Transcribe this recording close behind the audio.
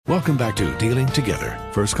Welcome back to Dealing Together.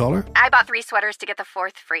 First caller? I bought 3 sweaters to get the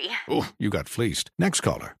 4th free. Oh, you got fleeced. Next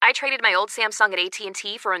caller? I traded my old Samsung at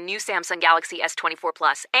AT&T for a new Samsung Galaxy S24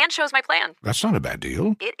 Plus and chose my plan. That's not a bad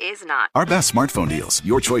deal. It is not. Our best smartphone deals.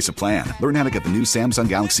 Your choice of plan. Learn how to get the new Samsung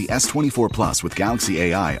Galaxy S24 Plus with Galaxy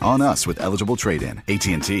AI on us with eligible trade-in.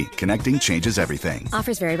 AT&T. Connecting changes everything.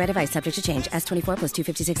 Offers vary by device. Subject to change. S24 plus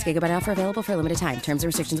 256 gigabyte offer available for a limited time. Terms and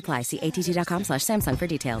restrictions apply. See att.com/Samsung for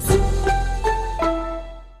details.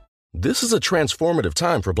 This is a transformative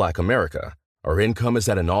time for Black America. Our income is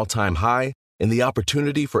at an all-time high, and the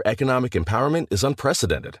opportunity for economic empowerment is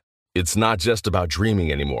unprecedented. It's not just about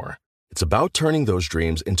dreaming anymore. It's about turning those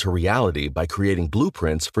dreams into reality by creating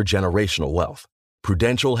blueprints for generational wealth.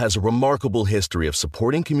 Prudential has a remarkable history of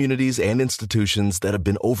supporting communities and institutions that have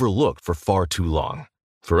been overlooked for far too long.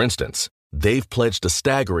 For instance, they've pledged a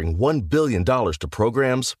staggering $1 billion to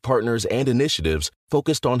programs, partners, and initiatives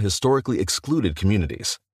focused on historically excluded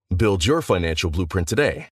communities. Build your financial blueprint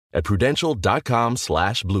today at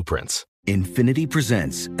prudential.com/blueprints. Infiniti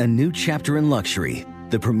presents a new chapter in luxury,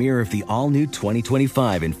 the premiere of the all-new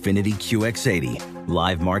 2025 Infiniti QX80,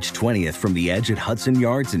 live March 20th from the Edge at Hudson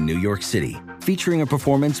Yards in New York City, featuring a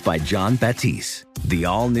performance by John Batiste. The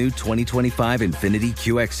all-new 2025 Infiniti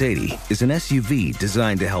QX80 is an SUV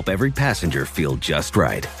designed to help every passenger feel just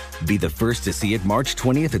right. Be the first to see it March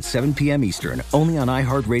 20th at 7 p.m. Eastern, only on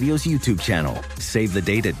iHeartRadio's YouTube channel. Save the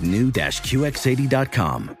date at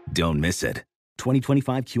new-QX80.com. Don't miss it.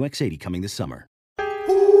 2025 QX80 coming this summer.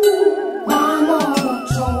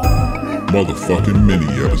 Motherfucking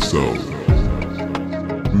mini-episode.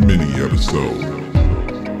 Mini-episode.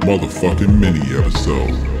 Motherfucking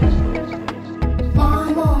mini-episode.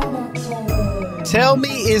 Tell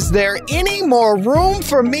me, is there any more room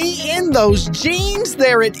for me in those jeans?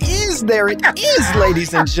 There it is,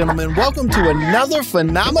 ladies and gentlemen. Welcome to another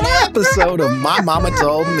phenomenal episode of My Mama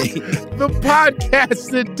Told Me. The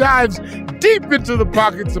podcast that dives deep into the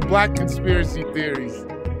pockets of Black conspiracy theories.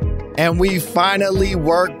 And we finally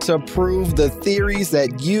worked to prove the theories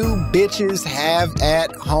that you bitches have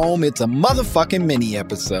at home. It's a motherfucking mini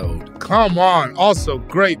episode. Come on. Also,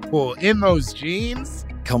 great pull. In those jeans?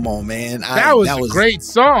 Come on, man. That was a great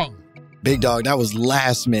song. Big dog, that was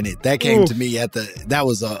last minute. That came to me that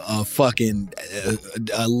was a fucking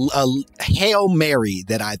Hail Mary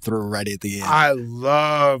that I threw right at the end. I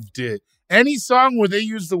loved it. Any song where they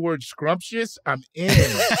use the word scrumptious, I'm in.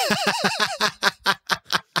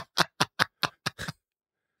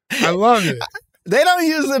 I love it. They don't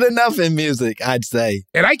use it enough in music, I'd say.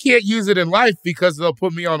 And I can't use it in life because they'll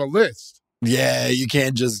put me on a list. Yeah, you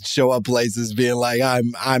can't just show up places being like,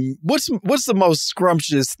 what's the most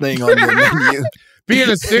scrumptious thing on your menu? Being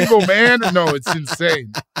a single man? No, it's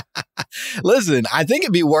insane. Listen, I think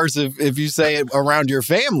it'd be worse if you say it around your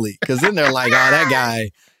family, because then they're like, oh, that guy,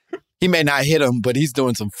 he may not hit him, but he's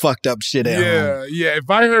doing some fucked up shit at home. Yeah. If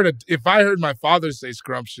I heard my father say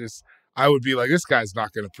scrumptious, I would be like, this guy's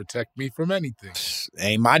not going to protect me from anything.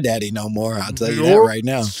 Ain't my daddy no more. I'll tell you that right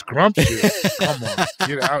now. Scrumptious. Come on,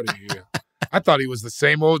 get out of here. I thought he was the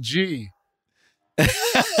same old G. I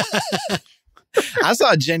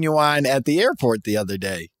saw Genuine at the airport the other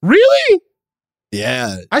day. Really?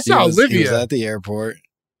 Yeah. I saw Olivia. He was at the airport.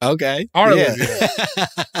 Okay. Olivia.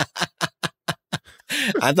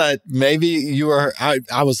 I thought maybe you were,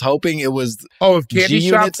 I was hoping it was if Candy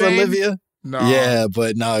Shop Olivia. No. Yeah,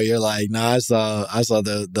 but no, you're like, no, I saw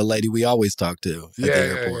the lady we always talk to at the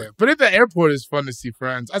airport. Yeah. But at the airport, it's fun to see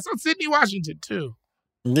friends. I saw Sydney Washington, too.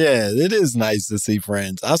 Yeah, it is nice to see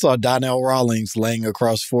friends. I saw Donnell Rawlings laying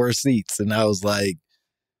across 4 seats, and I was like,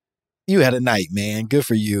 you had a night, man. Good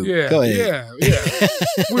for you. Yeah, go ahead. Yeah.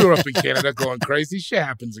 We were up in Canada going crazy. Shit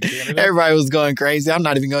happens in Canada. Everybody was going crazy. I'm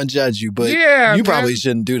not even going to judge you, but you probably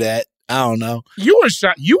shouldn't do that. I don't know. You were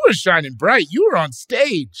shining bright. You were on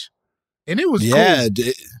stage, and it was cool.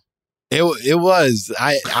 It was.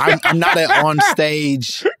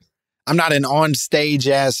 I'm not an on stage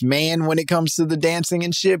ass man when it comes to the dancing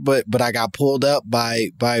and shit, but I got pulled up by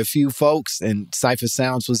a few folks, and Cypher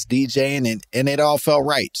Sounds was DJing, and it all felt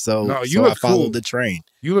right. So I followed the train.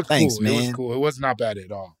 You look Thanks, cool. man. It was cool. It was not bad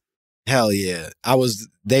at all. Hell yeah. That was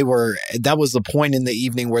the point in the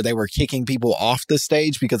evening where they were kicking people off the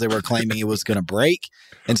stage because they were claiming it was going to break.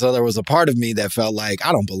 And so there was a part of me that felt like,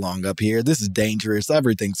 I don't belong up here. This is dangerous.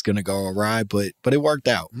 Everything's going to go awry, but it worked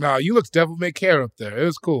out. No, you looked Devil May Care up there. It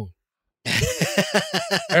was cool.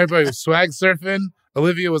 Everybody was swag surfing.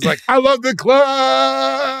 Olivia was like, I love the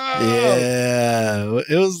club. Yeah,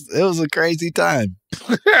 it was a crazy time.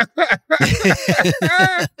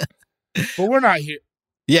 But we're not here.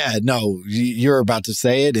 Yeah, no, you're about to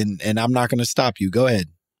say it, and I'm not going to stop you. Go ahead.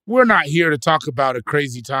 we're not here to talk about a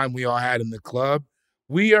crazy time we all had in the club.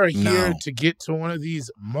 We are here No. to get to one of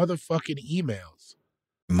these motherfucking emails.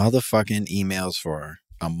 Motherfucking emails for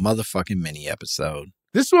a motherfucking mini episode.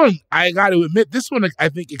 This one, I got to admit, I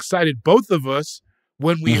think excited both of us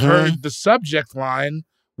when we heard the subject line,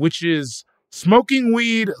 which is smoking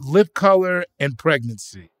weed, lip color, and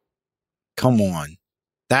pregnancy. Come on.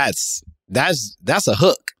 That's a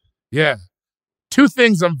hook. Yeah. Two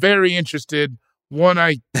things I'm very interested. One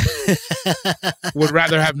I would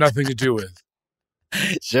rather have nothing to do with.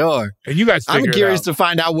 Sure. And you guys figure I'm curious it out. to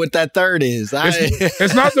find out what that third is.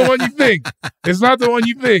 It's not the one you think. It's not the one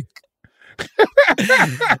you think.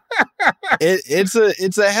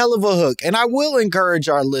 It's a hell of a hook, and I will encourage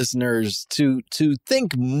our listeners to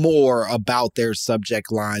think more about their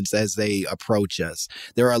subject lines as they approach us.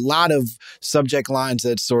 There are a lot of subject lines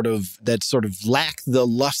that sort of lack the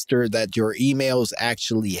luster that your emails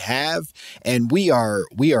actually have, and we are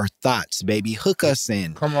thoughts, baby. Hook us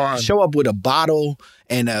in. Come on. Show up with a bottle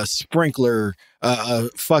and a sprinkler,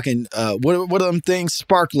 fucking what are them things?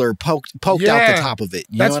 Sparkler poked out the top of it.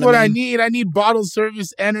 You That's know what I I mean? need. I need bottle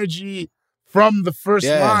service energy from the first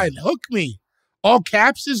line. Hook me. All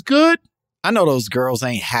caps is good. I know those girls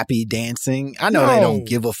ain't happy dancing. I know they don't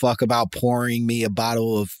give a fuck about pouring me a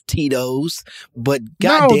bottle of Tito's, but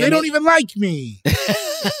goddamn they don't even like me.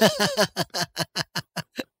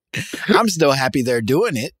 I'm still happy they're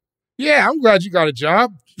doing it. Yeah, I'm glad you got a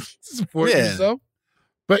job. Supporting yourself.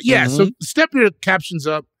 But yeah, so step your captions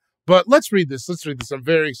up. But let's read this. I'm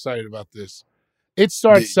very excited about this. It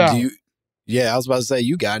starts out. I was about to say,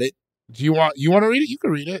 you got it. Do you want to read it? You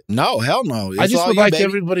can read it. No, hell no. I just would like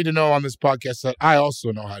everybody to know on this podcast that I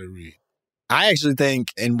also know how to read. I actually think,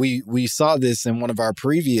 and we saw this in one of our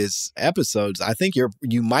previous episodes, I think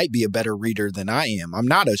you might be a better reader than I am. I'm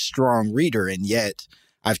not a strong reader, and yet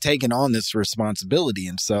I've taken on this responsibility,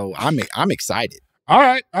 and so I'm excited. All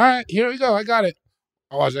right. Here we go. I got it.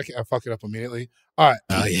 Oh, I fuck it up immediately. All right.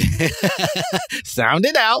 Oh, yeah. Sound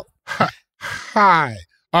it out. Hi.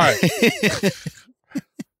 All right.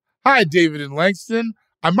 Hi, David and Langston.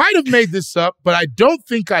 I might have made this up, but I don't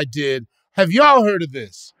think I did. Have y'all heard of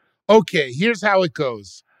this? Okay, here's how it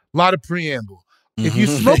goes. A lot of preamble. If you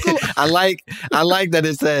smoke I like that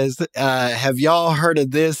it says, have y'all heard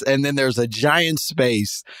of this? And then there's a giant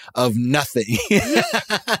space of nothing.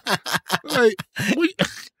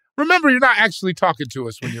 Remember, you're not actually talking to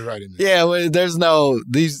us when you're writing this. Yeah, well, there's no,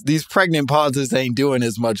 these pregnant pauses ain't doing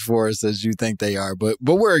as much for us as you think they are, but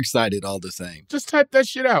we're excited all the same. Just type that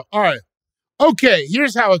shit out. All right. Okay,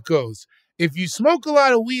 here's how it goes. If you smoke a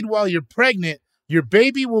lot of weed while you're pregnant, your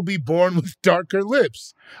baby will be born with darker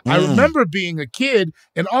lips. I remember being a kid,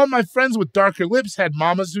 and all my friends with darker lips had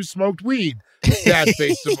mamas who smoked weed. Sad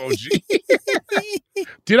face emoji.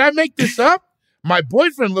 Did I make this up? My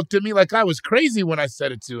boyfriend looked at me like I was crazy when I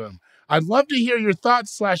said it to him. I'd love to hear your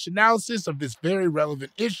thoughts / analysis of this very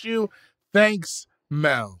relevant issue. Thanks,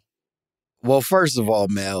 Mel. Well, first of all,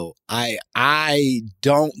 Mel, I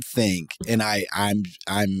don't think, and I'm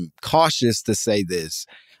cautious to say this,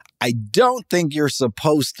 I don't think you're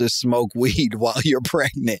supposed to smoke weed while you're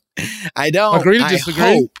pregnant. I don't. Agree to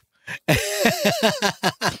disagree.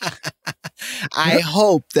 I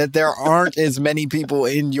hope that there aren't as many people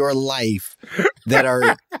in your life that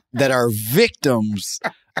are victims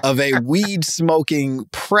of a weed smoking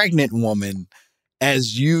pregnant woman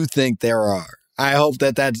as you think there are. I hope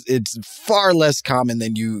it's far less common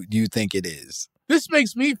than you think it is. This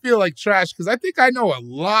makes me feel like trash because I think I know a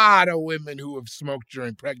lot of women who have smoked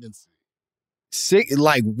during pregnancy.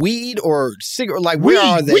 Like weed or cigarette? Like where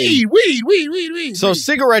are they? Weed. So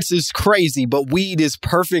cigarettes is crazy, but weed is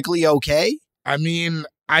perfectly okay? I mean,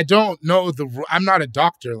 I don't know I'm not a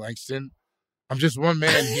doctor, Langston. I'm just one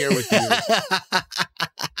man here with you.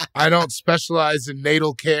 I don't specialize in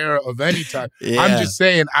natal care of any type. Yeah. I'm just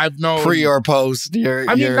saying I've known pre or post.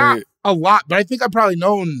 Not a lot, but I think I've probably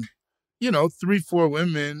known 3-4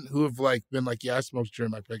 women who have been like, yeah, I smoked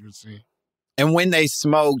during my pregnancy. And when they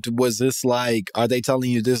smoked, was this like, are they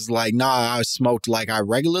telling you this is like, nah, I smoked like I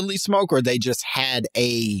regularly smoke, or they just had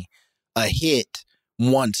a hit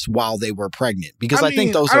once while they were pregnant? Because I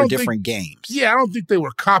think those are different games. Yeah, I don't think they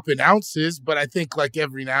were copping ounces, but I think like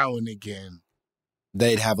every now and again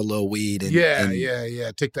they'd have a little weed and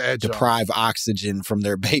take the edge deprive oxygen from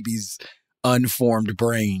their baby's unformed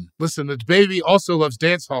brain. Listen, the baby also loves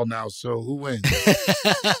dance hall now, so who wins?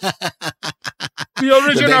 The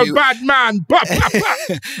original Batman.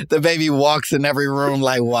 The baby walks in every room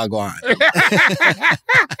like Wagwan.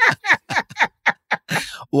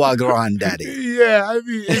 Wagwan daddy. Yeah, I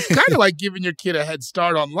mean, it's kind of like giving your kid a head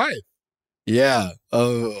start on life. Yeah,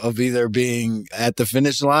 of either being at the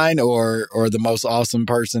finish line or the most awesome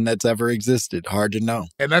person that's ever existed. Hard to know.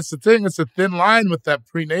 And that's the thing. It's a thin line with that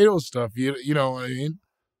prenatal stuff. You know what I mean?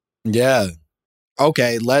 Yeah.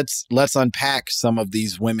 Okay, let's unpack some of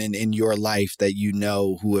these women in your life that you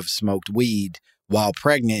know who have smoked weed while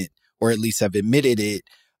pregnant, or at least have admitted it.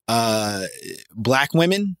 Black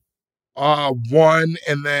women? One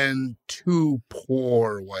and then two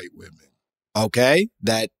poor white women. Okay,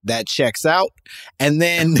 that checks out. And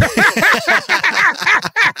then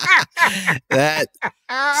that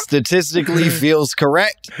statistically feels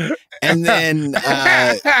correct. And then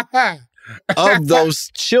of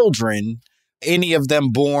those children, any of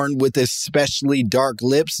them born with especially dark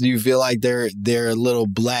lips? Do you feel like they're little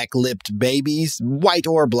black-lipped babies, white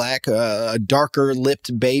or black,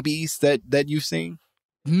 darker-lipped babies that you've seen?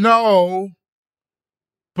 No,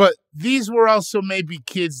 but these were also maybe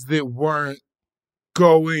kids that weren't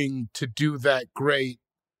going to do that great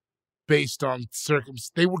based on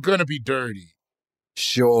circumstances. They were going to be dirty.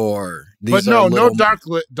 Sure. But no dark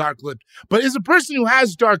lip. But as a person who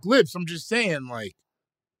has dark lips, I'm just saying, like,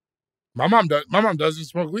 my mom doesn't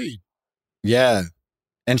smoke weed. Yeah.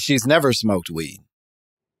 And she's never smoked weed.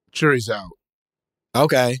 Jury's out.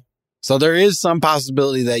 Okay. So there is some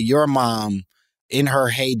possibility that your mom, in her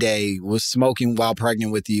heyday, was smoking while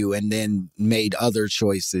pregnant with you and then made other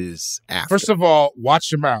choices after. First of all,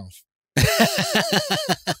 watch your mouth.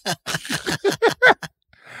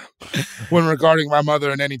 When regarding my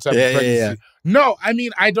mother and any type of pregnancy. Yeah. No, I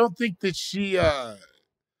mean, I don't think that she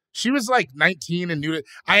was like 19 and knew it.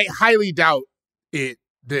 I highly doubt it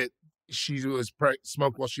that she was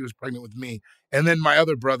smoked while she was pregnant with me. And then my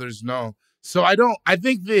other brothers know. So I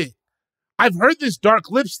think that I've heard this dark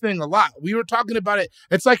lips thing a lot. We were talking about it.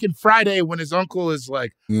 It's like in Friday when his uncle is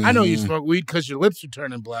like, I know you smoke weed because your lips are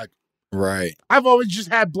turning black. Right. I've always just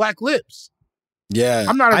had black lips. Yeah.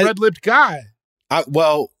 I'm not a red-lipped guy.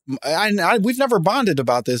 We've never bonded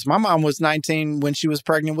about this. My mom was 19 when she was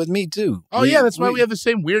pregnant with me, too. Oh, yeah. That's why we have the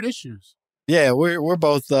same weird issues. Yeah, we're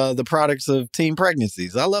both the products of teen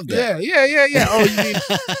pregnancies. I love that. Yeah. Oh, you mean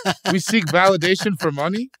we seek validation for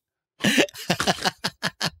money?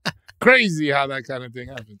 Crazy how that kind of thing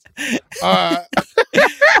happens.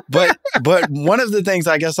 But one of the things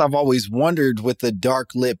I guess I've always wondered with the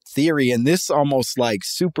dark lip theory, and this almost like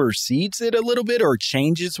supersedes it a little bit or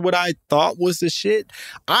changes what I thought was the shit.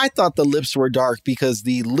 I thought the lips were dark because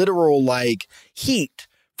the literal like heat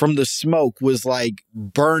from the smoke was like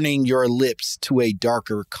burning your lips to a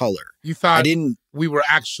darker color. You thought we were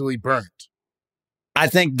actually burnt. I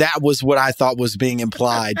think that was what I thought was being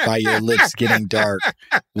implied by your lips getting dark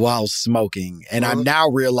while smoking. And I'm now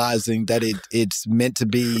realizing that it's meant to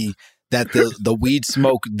be that the weed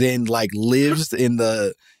smoke then like lives in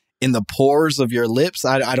the pores of your lips.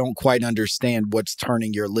 I don't quite understand what's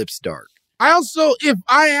turning your lips dark. I also, if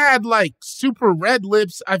I had like super red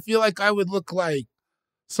lips, I feel like I would look like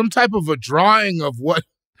some type of a drawing of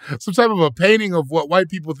some type of a painting of what white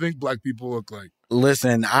people think black people look like.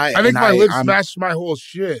 Listen, I think my lips match my whole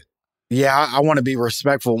shit. Yeah, I want to be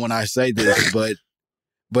respectful when I say this, but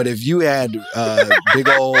if you had big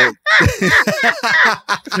old,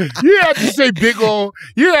 you have to say big old.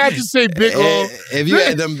 You have to say big old. If you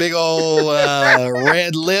had them big old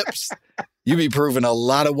red lips, you'd be proving a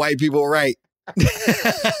lot of white people right.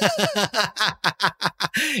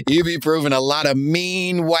 You be proving a lot of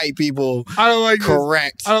mean white people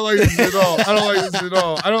correct. I don't like this at all. I don't like this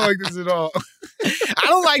at all. I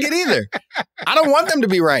don't like it either. I don't want them to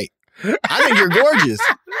be right. I think you're gorgeous.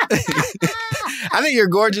 I think you're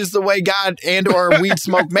gorgeous the way God and or weed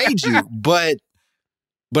smoke made you. But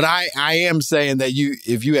I am saying that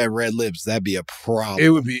if you had red lips, that'd be a problem.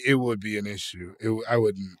 It would be an issue. I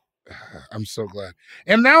wouldn't. I'm so glad.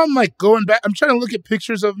 And now I'm like going back. I'm trying to look at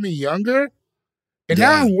pictures of me younger. And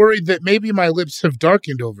now I'm worried that maybe my lips have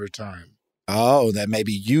darkened over time. Oh, that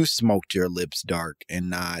maybe you smoked your lips dark and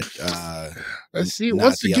not. Let's see.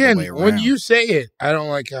 Once again, when you say it, I don't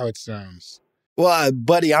like how it sounds. Well,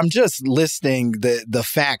 buddy, I'm just listing the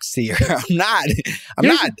facts here.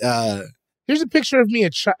 Here's a picture of me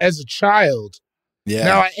as a child. Yeah.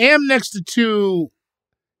 Now I am next to two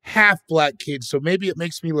half black kids, so maybe it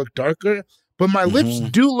makes me look darker. But my lips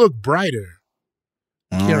do look brighter.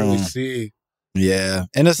 Can't really see. Yeah,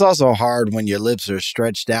 and it's also hard when your lips are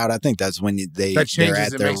stretched out. I think that's when they're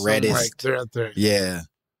at their reddest. Like they're at their. Yeah.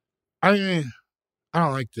 I mean, I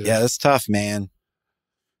don't like this. Yeah, that's tough, man.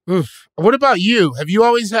 Oof. What about you? Have you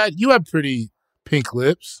always had? You have pretty pink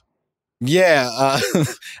lips. Yeah,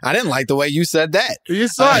 I didn't like the way you said that. You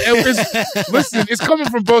saw it. Listen, it's coming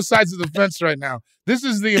from both sides of the fence right now. This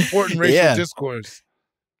is the important racial discourse.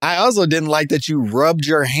 I also didn't like that you rubbed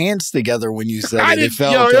your hands together when you said I it. didn't. It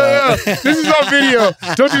felt, Yo. This is on video.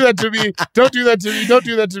 Don't do that to me. Don't do that to me. Don't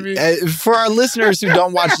do that to me. For our listeners who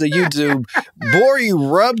don't watch the YouTube, Bori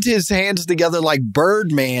rubbed his hands together like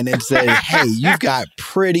Birdman and said, "Hey, you've got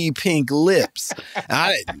pretty pink lips."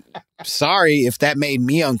 Sorry if that made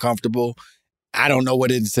me uncomfortable. I don't know what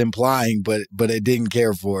it's implying, but I didn't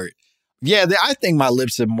care for it. Yeah, I think my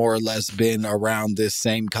lips have more or less been around this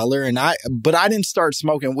same color, but I didn't start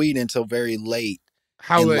smoking weed until very late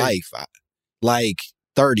in life, like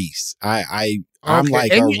 30s. I'm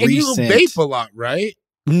like and a you recent. vape a lot, right?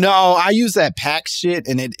 No, I use that pack shit,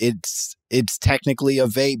 and it's technically a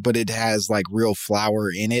vape, but it has like real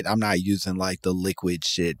flour in it. I'm not using like the liquid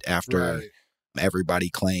shit after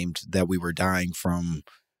everybody claimed that we were dying from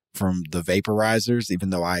the vaporizers, even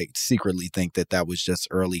though I secretly think that was just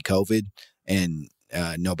early COVID and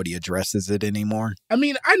nobody addresses it anymore. I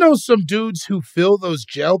mean, I know some dudes who fill those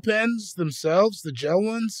gel pens themselves, the gel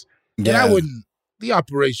ones. Yeah. And I wouldn't. The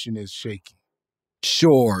operation is shaky.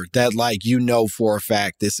 Sure, that like for a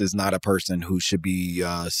fact this is not a person who should be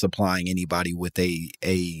supplying anybody with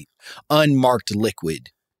a unmarked liquid.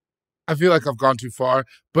 I feel like I've gone too far.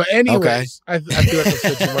 But anyways, okay. I feel like I've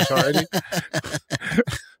said too much already.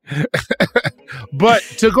 But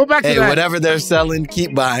to go back to that, whatever they're selling,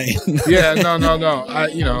 keep buying. Yeah, no.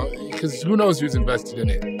 Because who knows who's invested in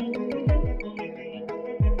it.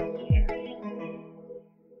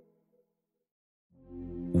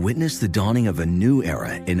 Witness the dawning of a new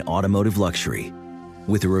era in automotive luxury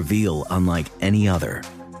with a reveal unlike any other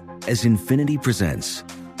as Infiniti presents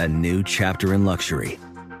a new chapter in luxury,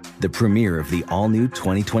 the premiere of the all-new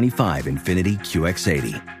 2025 Infiniti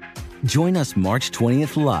QX80. Join us March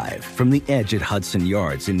 20th live from the Edge at Hudson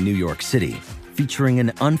Yards in New York City, featuring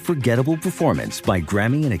an unforgettable performance by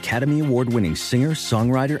Grammy and Academy Award-winning singer,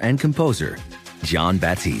 songwriter, and composer, Jon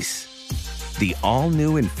Batiste. The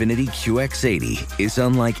all-new Infiniti QX80 is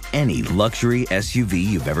unlike any luxury SUV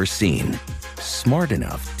you've ever seen. Smart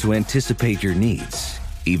enough to anticipate your needs,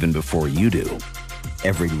 even before you do.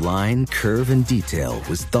 Every line, curve, and detail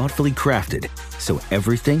was thoughtfully crafted, so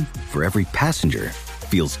everything for every passenger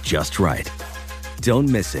feels just right. Don't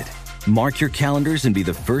miss it. Mark your calendars and be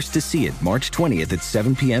the first to see it March 20th at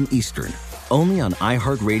 7 p.m. Eastern, only on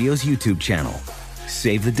iHeartRadio's YouTube channel.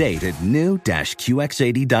 Save the date at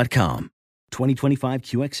new-QX80.com. 2025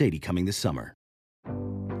 QX80 coming this summer.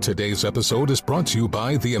 Today's episode is brought to you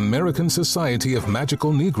by the American Society of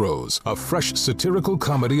Magical Negroes, a fresh satirical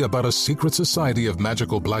comedy about a secret society of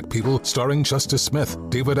magical black people starring Justice Smith,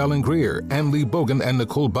 David Allen Greer, Ann Lee Bogan, and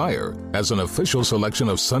Nicole Byer. As an official selection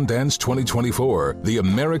of Sundance 2024, the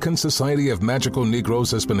American Society of Magical Negroes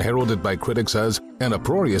has been heralded by critics as an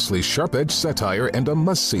uproariously sharp-edged satire and a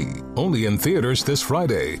must-see. Only in theaters this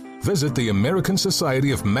Friday. Visit the American Society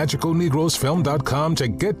of Magical Negroes Film.com to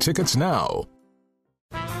get tickets now.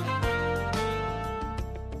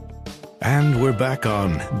 And we're back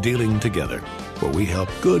on Dealing Together, where we help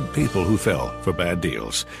good people who fell for bad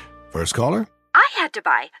deals. First caller? I had to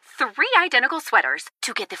buy 3 identical sweaters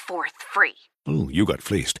to get the 4th free. Ooh, you got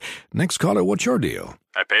fleeced. Next caller, what's your deal?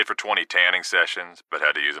 I paid for 20 tanning sessions, but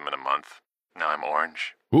had to use them in a month. Now I'm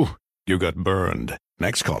orange. Ooh, you got burned.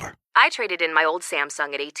 Next caller. I traded in my old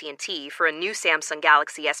Samsung at AT&T for a new Samsung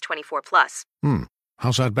Galaxy S24 Plus.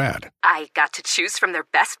 How's that bad? I got to choose from their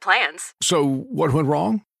best plans. So what went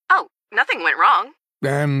wrong? Oh, nothing went wrong.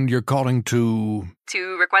 And you're calling to...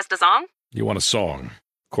 To request a song? You want a song.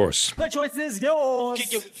 Of course. The choice is yours.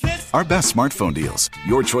 Our best smartphone deals.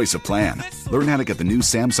 Your choice of plan. Learn how to get the new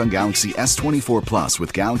Samsung Galaxy S24 Plus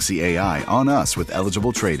with Galaxy AI on us with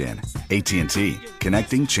eligible trade-in. AT&T.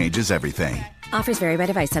 Connecting changes everything. Offers vary by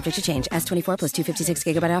device, subject to change. S24 plus 256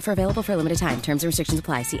 gigabyte offer available for a limited time. Terms and restrictions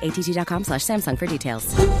apply. See att.com/Samsung for details.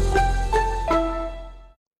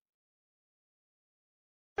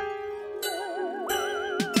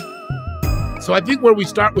 So I think where we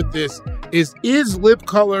start with this is lip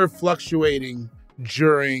color fluctuating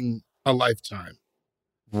during a lifetime?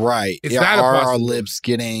 Right. Is that are our lips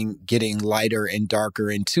getting lighter and darker?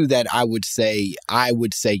 And to that, I would say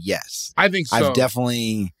yes. I think so. I've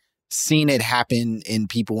definitely seen it happen in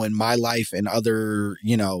people in my life and other,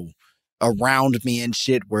 around me and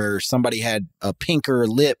shit, where somebody had a pinker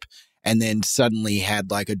lip and then suddenly had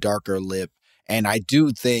like a darker lip. And I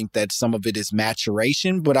do think that some of it is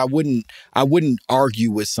maturation, but I wouldn't argue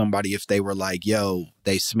with somebody if they were like, yo,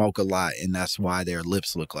 they smoke a lot and that's why their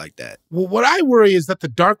lips look like that. Well, what I worry is that the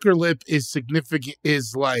darker lip is significant, I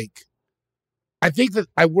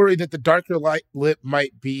worry that the darker lip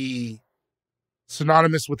might be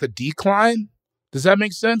synonymous with a decline. Does that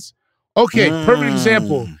make sense? Okay, perfect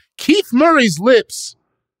example. Keith Murray's lips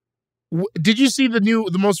Did you see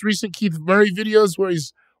the most recent Keith Murray videos where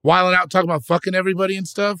he's wilding out talking about fucking everybody and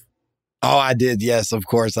stuff? Oh, I did. Yes, of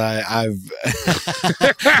course. I've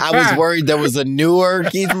I was worried there was a newer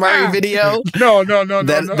Keith Murray video. No.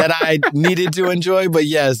 That I needed to enjoy, but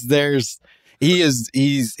yes,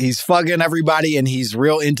 he's fucking everybody, and he's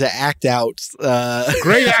real into act outs.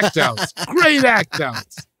 Great act outs.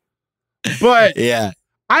 But yeah,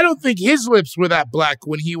 I don't think his lips were that black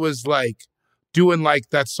when he was like doing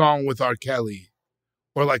like that song with R. Kelly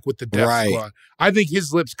or like with the Death Squad. I think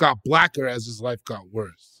his lips got blacker as his life got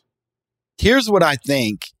worse. Here's what I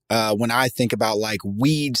think when I think about like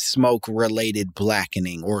weed smoke related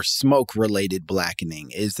blackening or smoke related blackening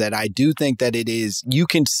is that I do think that you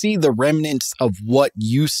can see the remnants of what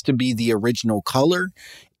used to be the original color,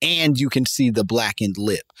 and you can see the blackened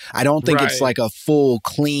lip. I don't think it's like a full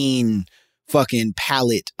clean fucking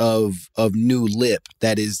palette of new lip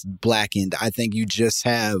that is blackened. I think you just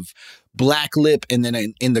have black lip, and then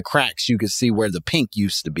in the cracks you can see where the pink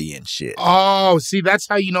used to be and shit. Oh, see, that's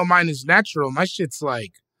how you know mine is natural. My shit's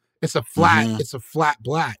like it's a flat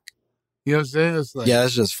black. You know what I'm saying? It's like, yeah,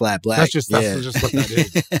 that's just flat black. That's just what that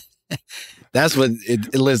is. That's what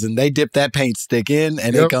listen, they dip that paint stick in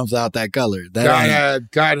and it comes out that color.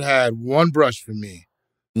 God had one brush for me.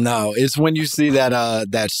 No, it's when you see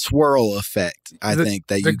that swirl effect, I think,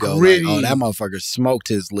 that you go like, oh, that motherfucker smoked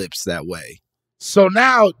his lips that way. So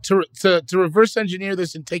now to reverse engineer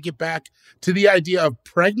this and take it back to the idea of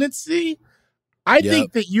pregnancy, I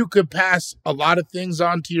think that you could pass a lot of things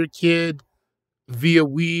on to your kid via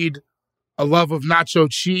weed, a love of nacho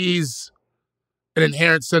cheese, an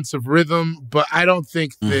inherent sense of rhythm, but I don't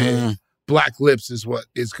think that black lips is what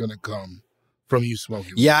is going to come from you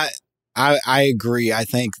smoking. Yeah, I agree. I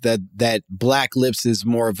think that black lips is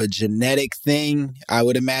more of a genetic thing. I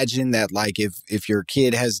would imagine that like if your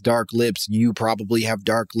kid has dark lips, you probably have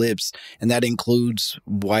dark lips, and that includes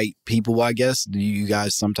white people, I guess. Do you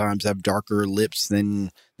guys sometimes have darker lips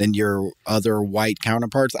than your other white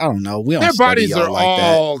counterparts? I don't know. We don't. Their bodies are like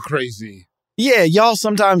all that. Crazy. Yeah, y'all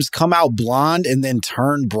sometimes come out blonde and then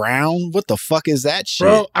turn brown. What the fuck is that shit?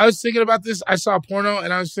 Bro, I was thinking about this. I saw a porno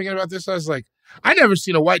and I was thinking about this. I was like, I never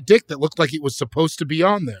seen a white dick that looked like it was supposed to be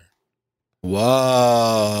on there.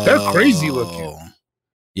 Whoa. They're crazy looking.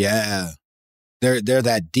 Yeah. They're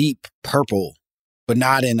that deep purple, but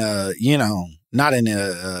not in a,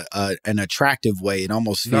 an attractive way. It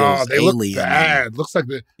almost feels they alien. Look bad. Looks like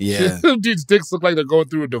dude's dicks look like they're going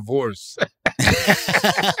through a divorce.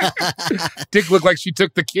 Dick looked like she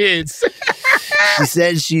took the kids. She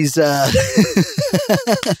says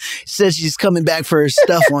she's coming back for her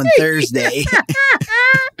stuff on Thursday.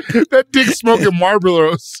 That dick smoking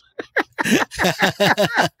Marlboros.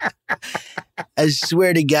 I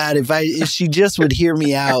swear to God, if she just would hear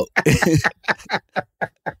me out.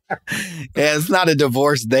 Yeah, it's not a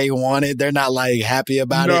divorce they wanted. They're not like happy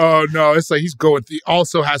about it. No, it's like he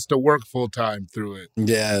also has to work full time through it.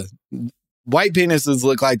 Yeah. White penises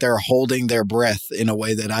look like they're holding their breath in a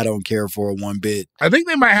way that I don't care for one bit. I think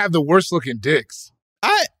they might have the worst looking dicks.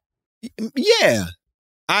 I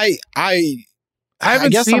haven't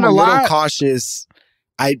guess seen I'm a lot. little cautious.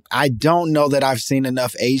 I don't know that I've seen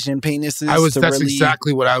enough Asian penises. That's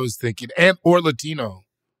exactly what I was thinking, or Latino.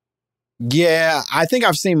 Yeah, I think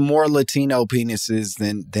I've seen more Latino penises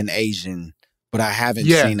than Asian, but I haven't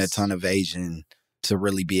seen a ton of Asian to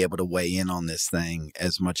really be able to weigh in on this thing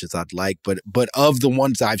as much as I'd like. But of the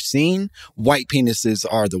ones I've seen, white penises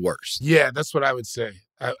are the worst. Yeah, that's what I would say.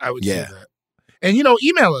 I would say that. And,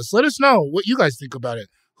 email us. Let us know what you guys think about it.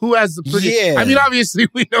 Who has the pretty... Yeah. I mean, obviously,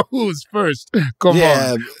 we know who's first. Come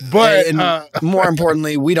on. But... more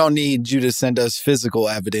importantly, we don't need you to send us physical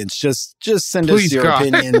evidence. Just send us your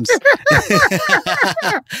opinions.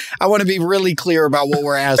 I want to be really clear about what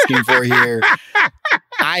we're asking for here.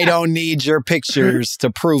 I don't need your pictures to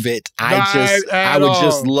prove it. I would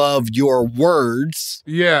just love your words.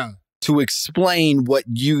 Yeah. To explain what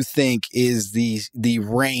you think is the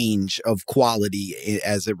range of quality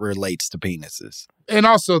as it relates to penises. And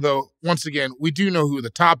also, though, once again, we do know who the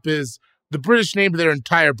top is. The British named their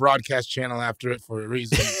entire broadcast channel after it for a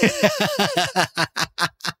reason.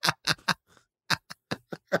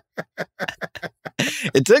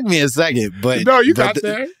 It took me a second, but... No, you got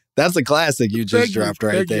there. That's a classic you just dropped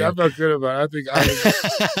right there. I'm not good about it. I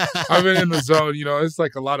think I've been in the zone. It's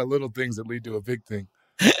like a lot of little things that lead to a big thing.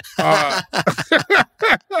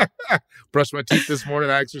 Brush my teeth this morning.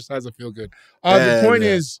 I exercise. I feel good. The point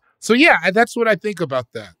is, so yeah, that's what I think about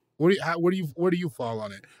that. Where do you fall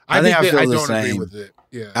on it? I think I don't agree with it.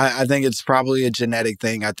 Yeah, I think it's probably a genetic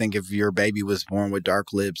thing. I think if your baby was born with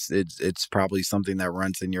dark lips, it's probably something that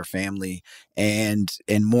runs in your family. And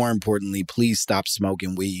more importantly, please stop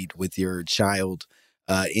smoking weed with your child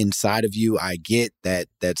inside of you. I get that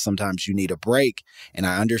sometimes you need a break, and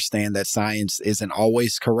I understand that science isn't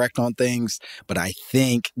always correct on things, but I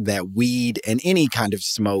think that weed and any kind of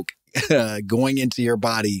smoke going into your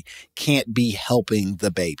body can't be helping the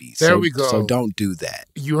baby. There we go. So don't do that.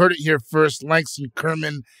 You heard it here first. Langston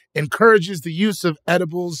Kerman encourages the use of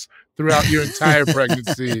edibles throughout your entire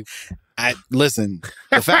pregnancy. Listen,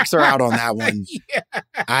 the facts are out on that one. Yeah.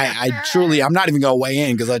 I'm not even going to weigh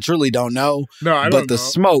in because I truly don't know. No, I don't But the know.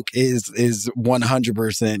 smoke is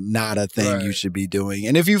 100% not a thing you should be doing.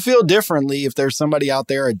 And if you feel differently, if there's somebody out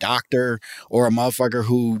there, a doctor or a motherfucker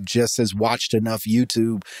who just has watched enough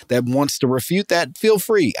YouTube that wants to refute that, feel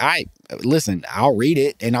free. Listen, I'll read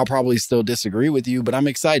it and I'll probably still disagree with you, but I'm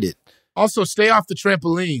excited. Also, stay off the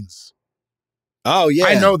trampolines. Oh, yeah.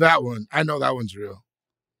 I know that one. I know that one's real.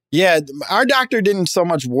 Yeah, our doctor didn't so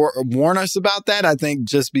much warn us about that. I think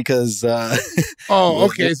just because. Oh,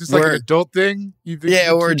 okay. Is this like an adult thing?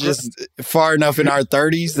 Yeah, we're just far enough in our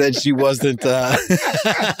 30s that she wasn't.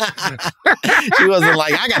 She wasn't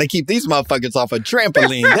like, I got to keep these motherfuckers off a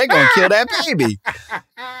trampoline. They're gonna kill that baby.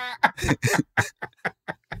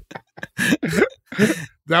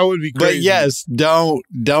 That would be crazy. But yes,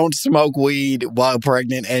 don't smoke weed while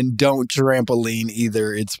pregnant, and don't trampoline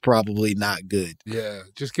either. It's probably not good. Yeah,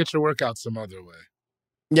 just get your workout some other way.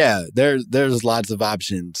 Yeah, there's lots of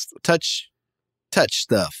options. Touch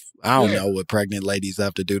stuff. I don't know what pregnant ladies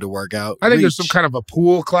have to do to work out. I think there's some kind of a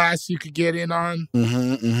pool class you could get in on.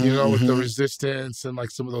 With the resistance and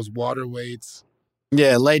like some of those water weights.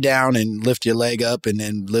 Yeah, lay down and lift your leg up and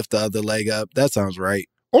then lift the other leg up. That sounds right.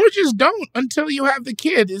 Or just don't until you have the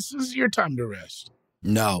kid. This is your time to rest.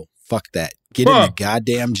 No, fuck that. Get in the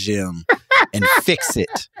goddamn gym and fix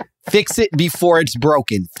it. Fix it before it's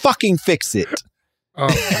broken. Fucking fix it. Oh,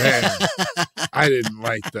 man. I didn't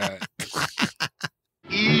like that.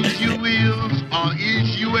 Is you is or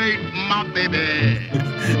is you ain't my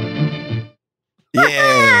baby?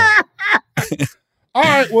 Yeah. All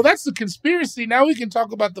right. Well, that's the conspiracy. Now we can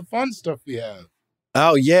talk about the fun stuff we have.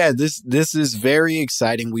 Oh, yeah, this is very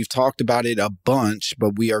exciting. We've talked about it a bunch,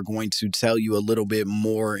 but we are going to tell you a little bit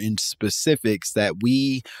more in specifics that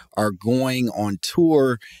we are going on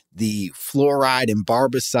tour, the Fluoride and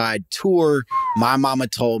Barbicide tour. My mama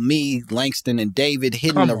told me, Langston and David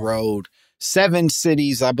hitting the road. 7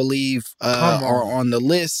 cities, I believe, are on the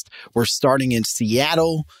list. We're starting in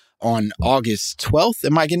Seattle on August 12th.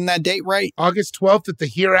 Am I getting that date right? August 12th at the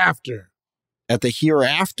Hereafter. At the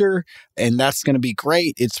Hereafter, and that's going to be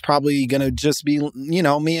great. It's probably going to just be,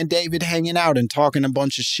 me and David hanging out and talking a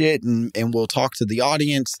bunch of shit, and we'll talk to the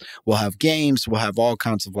audience. We'll have games. We'll have all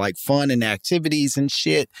kinds of like fun and activities and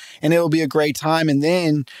shit, and it'll be a great time. And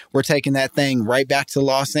then we're taking that thing right back to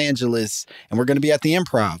Los Angeles, and we're going to be at the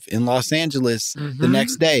Improv in Los Angeles the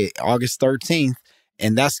next day, August 13th.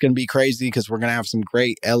 And that's going to be crazy because we're going to have some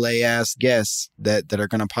great LA-ass guests that are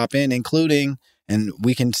going to pop in, including... And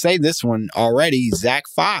we can say this one already, Zach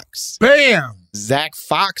Fox. Bam! Zach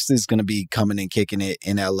Fox is going to be coming and kicking it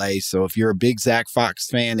in LA. So if you're a big Zach Fox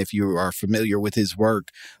fan, if you are familiar with his work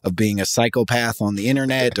of being a psychopath on the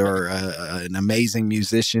internet or an amazing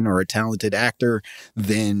musician or a talented actor,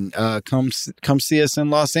 then come see us in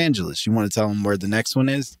Los Angeles. You want to tell them where the next one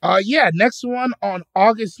is? Next one on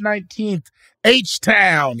August 19th,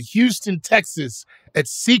 H-Town, Houston, Texas. At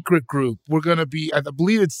Secret Group. We're going to be, I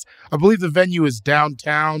believe the venue is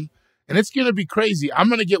downtown, and it's going to be crazy. I'm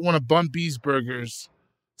going to get one of Bun B's burgers,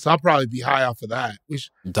 so I'll probably be high off of that. In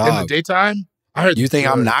the daytime? I heard. You think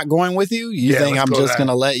I'm not going with you? You think I'm just going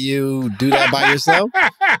to let you do that by yourself?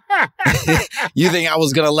 You think I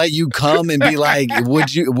was going to let you come and be like,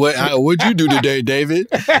 what'd you do today, David?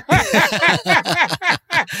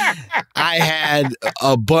 I had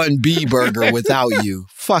a Bun B burger without you.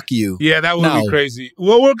 Fuck you. Yeah, that would be crazy.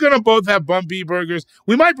 Well, we're going to both have Bun B burgers.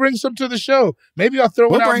 We might bring some to the show. Maybe I'll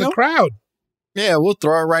throw it out in the crowd. Yeah, we'll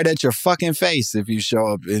throw it right at your fucking face if you show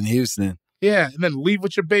up in Houston. Yeah, and then leave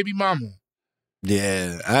with your baby mama.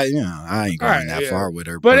 Yeah, I ain't going that far with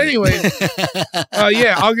her. But anyway,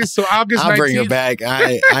 August 19th. I'll bring her back.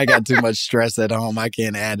 I got too much stress at home. I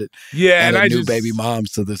can't add it. Yeah, and new baby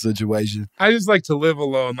moms to the situation. I just like to live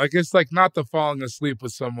alone. Like it's like not the falling asleep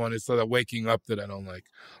with someone. It's the waking up that I don't like.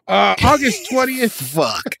 August 20th.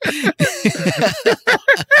 Fuck.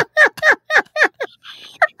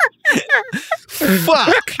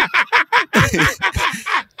 Fuck.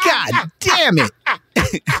 God damn it.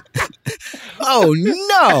 Oh, Oh,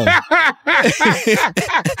 no.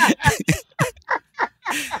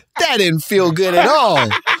 That didn't feel good at all.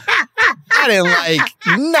 I didn't like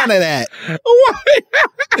none of that.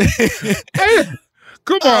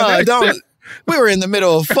 Come on. We were in the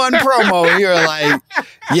middle of fun promo. And you were like,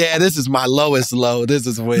 yeah, this is my lowest low. This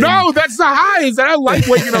is when. No, that's the highest. And I like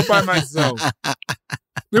waking up by myself.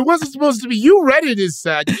 It wasn't supposed to be. You read it as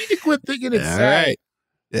sad. You need to quit thinking it's sad. Right.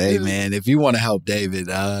 Hey, man, if you want to help David,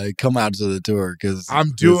 come out to the tour because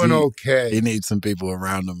I'm doing okay. He needs some people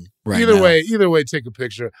around him right either now. Either way, take a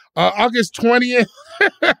picture. August 20th.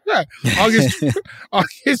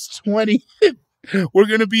 August 20th. We're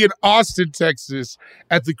going to be in Austin, Texas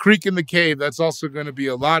at the Creek in the Cave. That's also going to be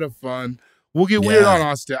a lot of fun. We'll get weird on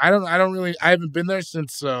Austin. I haven't been there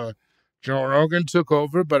since Joe Rogan took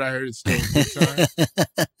over, but I heard it's still a good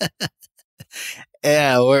time.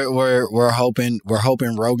 Yeah, we're hoping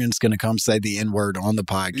Rogan's gonna come say the N-word on the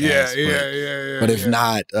podcast. Yeah. But if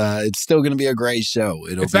not, it's still gonna be a great show.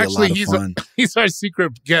 It's a lot of fun. He's our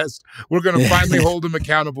secret guest. We're gonna finally hold him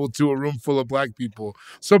accountable to a room full of black people.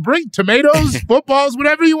 So bring tomatoes, footballs,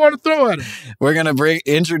 whatever you want to throw at him. We're gonna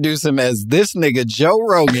introduce him as this nigga Joe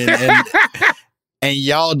Rogan, and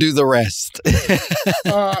y'all do the rest.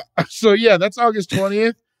 So yeah, that's August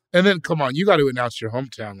 20th. And then, come on, you got to announce your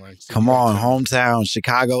hometown. Come on, hometown,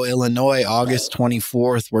 Chicago, Illinois, August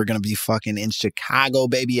 24th. We're going to be fucking in Chicago,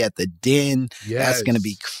 baby, at the Den. Yes. That's going to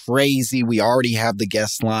be crazy. We already have the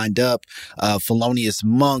guests lined up. Felonious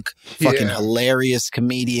Monk, fucking hilarious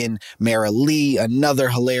comedian. Mara Lee, another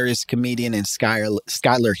hilarious comedian. And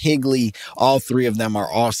Skylar Higley. All three of them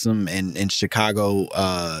are awesome. And in Chicago,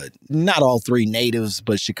 not all three natives,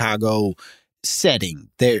 but Chicago setting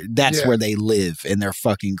that's where they live, and they're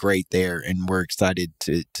fucking great there, and we're excited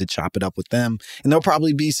to chop it up with them, and there'll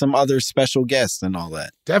probably be some other special guests and all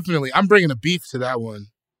that. Definitely. I'm bringing a beef to that one.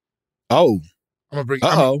 I'm gonna bring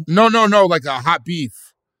no like a hot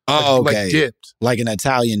beef. Okay, like dipped, like an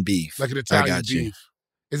Italian beef, beef.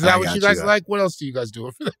 Is that what you guys like? What else do you guys do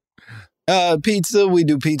over there? Pizza. We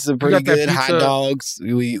do pizza pretty good. Pizza. Hot dogs.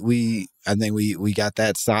 I think we got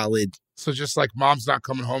that solid. So just like mom's not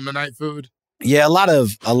coming home tonight food. Yeah, a lot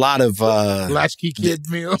of latchkey kid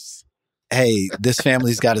meals. Hey, this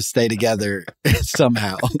family's got to stay together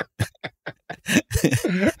somehow.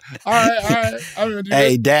 All right.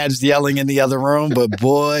 Hey, Dad's yelling in the other room, but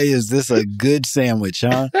boy, is this a good sandwich,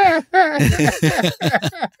 huh?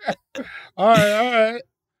 All right.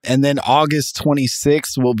 And then August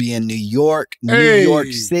 26th, we'll be in New York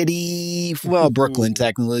City. Well, Brooklyn,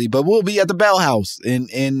 technically, but we'll be at the Bell House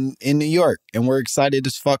in New York, and we're excited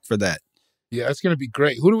as fuck for that. Yeah, it's going to be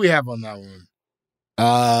great. Who do we have on that one?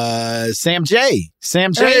 Sam J.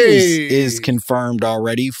 Sam J is confirmed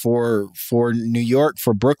already for New York,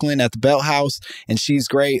 for Brooklyn at the Bell House, and she's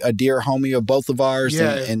great, a dear homie of both of ours.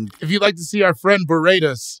 Yeah, and if you'd like to see our friend berate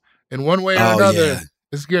us in one way or another,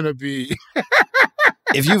 it's going to be...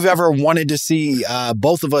 If you've ever wanted to see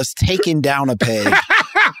both of us taken down a peg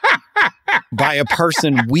by a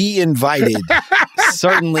person we invited,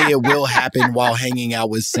 certainly it will happen while hanging out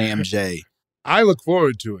with Sam J. I look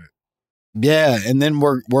forward to it. Yeah, and then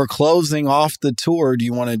we're closing off the tour. Do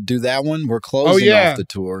you want to do that one? We're closing off the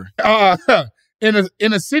tour.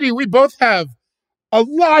 In a city we both have a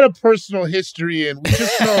lot of personal history, and we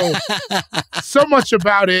just know so much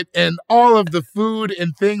about it and all of the food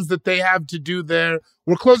and things that they have to do there.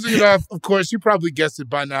 We're closing it off, of course, you probably guessed it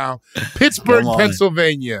by now, Pittsburgh,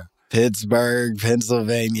 Pennsylvania. Pittsburgh,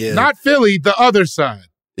 Pennsylvania. Not Philly, the other side.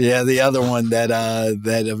 Yeah, the other one that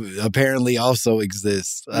apparently also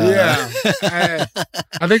exists. I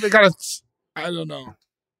think they got I don't know.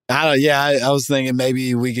 I was thinking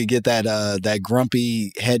maybe we could get that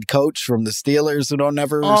grumpy head coach from the Steelers who don't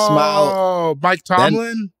ever smile. Oh, Mike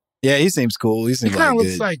Tomlin? Yeah, he seems cool. He seems kind of good.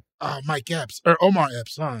 Looks like Mike Epps or Omar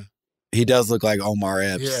Epps, huh? He does look like Omar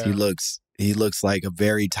Epps. Yeah. He looks like a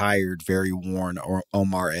very tired, very worn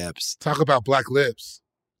Omar Epps. Talk about black lips.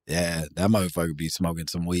 Yeah, that motherfucker be smoking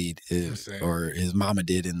some weed, or his mama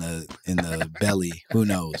did in the belly. Who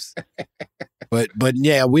knows? But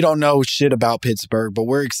yeah, we don't know shit about Pittsburgh, but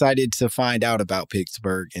we're excited to find out about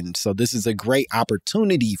Pittsburgh, and so this is a great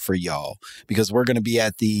opportunity for y'all because we're going to be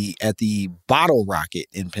at the Bottle Rocket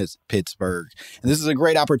in Pittsburgh, and this is a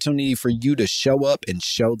great opportunity for you to show up and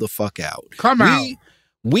show the fuck out. Come out.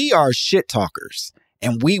 We are shit talkers.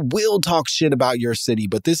 And we will talk shit about your city,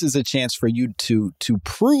 but this is a chance for you to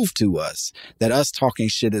prove to us that us talking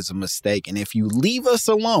shit is a mistake. And if you leave us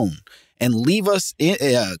alone and leave us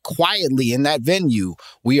quietly in that venue,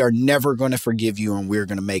 we are never going to forgive you, and we're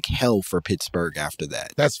going to make hell for Pittsburgh after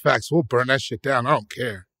that. That's facts. We'll burn that shit down. I don't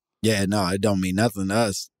care. Yeah, no, it don't mean nothing to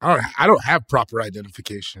us. I don't have proper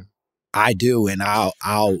identification. I do, and I'll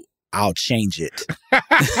change it.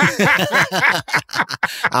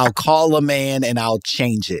 I'll call a man and I'll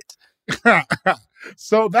change it.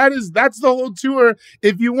 So that's the whole tour.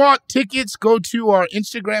 If you want tickets, go to our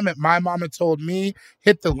Instagram at My Mama Told Me.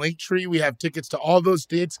 Hit the link tree. We have tickets to all those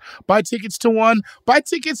dates. Buy tickets to one. Buy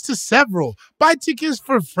tickets to several. Buy tickets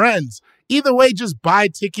for friends. Either way, just buy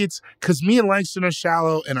tickets because me and Langston are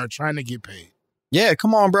shallow and are trying to get paid. Yeah,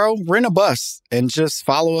 come on, bro. Rent a bus and just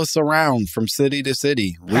follow us around from city to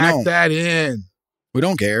city. Pack that in. We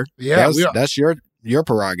don't care. Yeah, that's your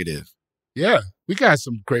prerogative. Yeah, we got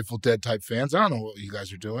some Grateful Dead type fans. I don't know what you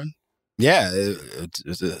guys are doing. Yeah,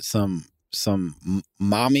 some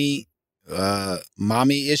mommy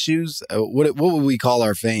issues. What would we call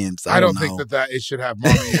our fans? I don't think that it should have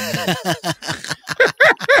mommy in there.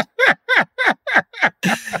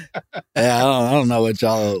 Yeah, I don't know what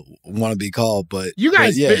y'all want to be called, but you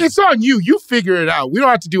guys, it's on you. You figure it out. We don't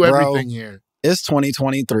have to do everything here. It's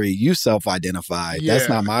 2023. You self-identified. Yeah. That's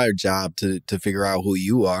not my job to figure out who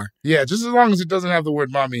you are. Yeah, just as long as it doesn't have the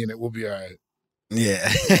word mommy in it, we'll be all right. Yeah.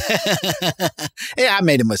 Yeah, I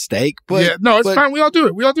made a mistake, but yeah, no, it's fine. We all do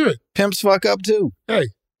it. Pimps fuck up too. Hey,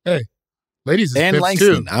 ladies, and pimps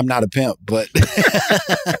Langston. Too. I'm not a pimp, but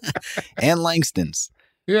and Langston's.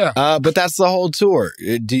 Yeah. But that's the whole tour.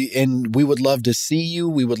 And we would love to see you.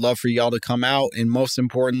 We would love for y'all to come out. And most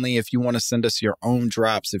importantly, if you want to send us your own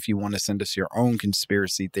drops, if you want to send us your own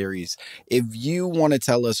conspiracy theories, if you want to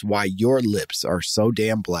tell us why your lips are so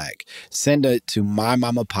damn black, send it to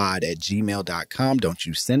mymamapod@gmail.com. Don't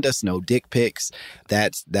you send us no dick pics.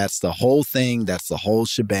 That's the whole thing. That's the whole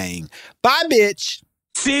shebang. Bye, bitch.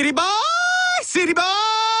 City boy, city boy.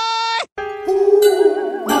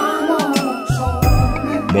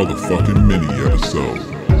 Motherfucking mini episode.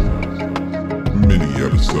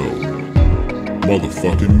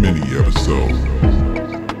 Motherfucking mini episode.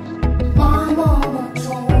 Motherfucking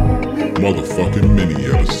mini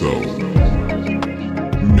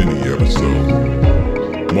episode.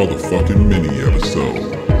 Motherfucking mini episode.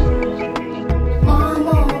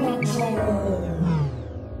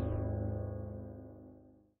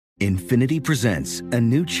 Infinity presents a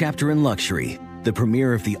new chapter in luxury, the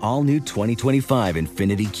premiere of the all-new 2025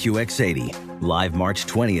 Infinity QX80, live March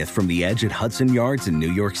 20th from the Edge at Hudson Yards in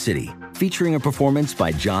New York City, featuring a performance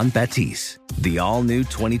by John Batiste. The all-new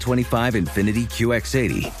 2025 Infinity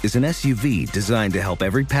QX80 is an SUV designed to help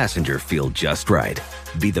every passenger feel just right.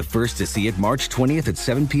 Be the first to see it March 20th at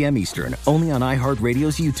 7 p.m. Eastern, only on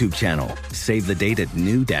iHeartRadio's YouTube channel. Save the date at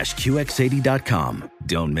new-QX80.com.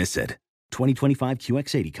 Don't miss it. 2025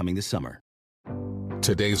 QX80 coming this summer.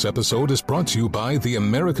 Today's episode is brought to you by the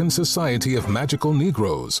American Society of Magical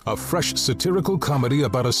Negroes, a fresh satirical comedy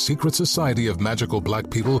about a secret society of magical black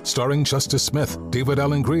people starring Justice Smith, David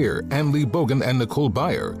Allen Greer, Ann Lee Bogan, and Nicole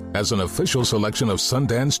Byer. As an official selection of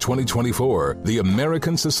Sundance 2024, the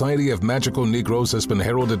American Society of Magical Negroes has been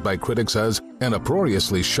heralded by critics as an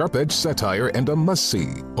uproariously sharp-edged satire and a must-see.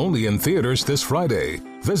 Only in theaters this Friday.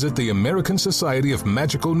 Visit the American Society of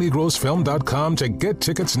Magical Negroes Film.com to get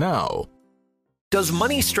tickets now. Does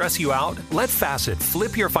money stress you out? Let Facet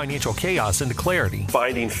flip your financial chaos into clarity.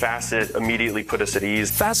 Finding Facet immediately put us at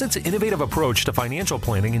ease. Facet's innovative approach to financial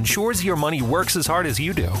planning ensures your money works as hard as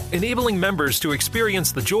you do, enabling members to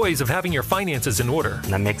experience the joys of having your finances in order.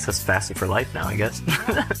 And that makes us Facet for life now, I guess.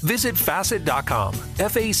 Visit Facet.com,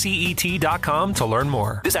 FACET.com to learn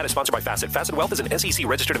more. This ad is sponsored by Facet. Facet Wealth is an SEC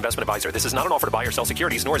registered investment advisor. This is not an offer to buy or sell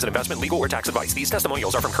securities, nor is it investment, legal, or tax advice. These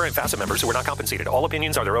testimonials are from current Facet members who are not compensated. All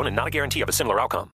opinions are their own and not a guarantee of a similar outcome.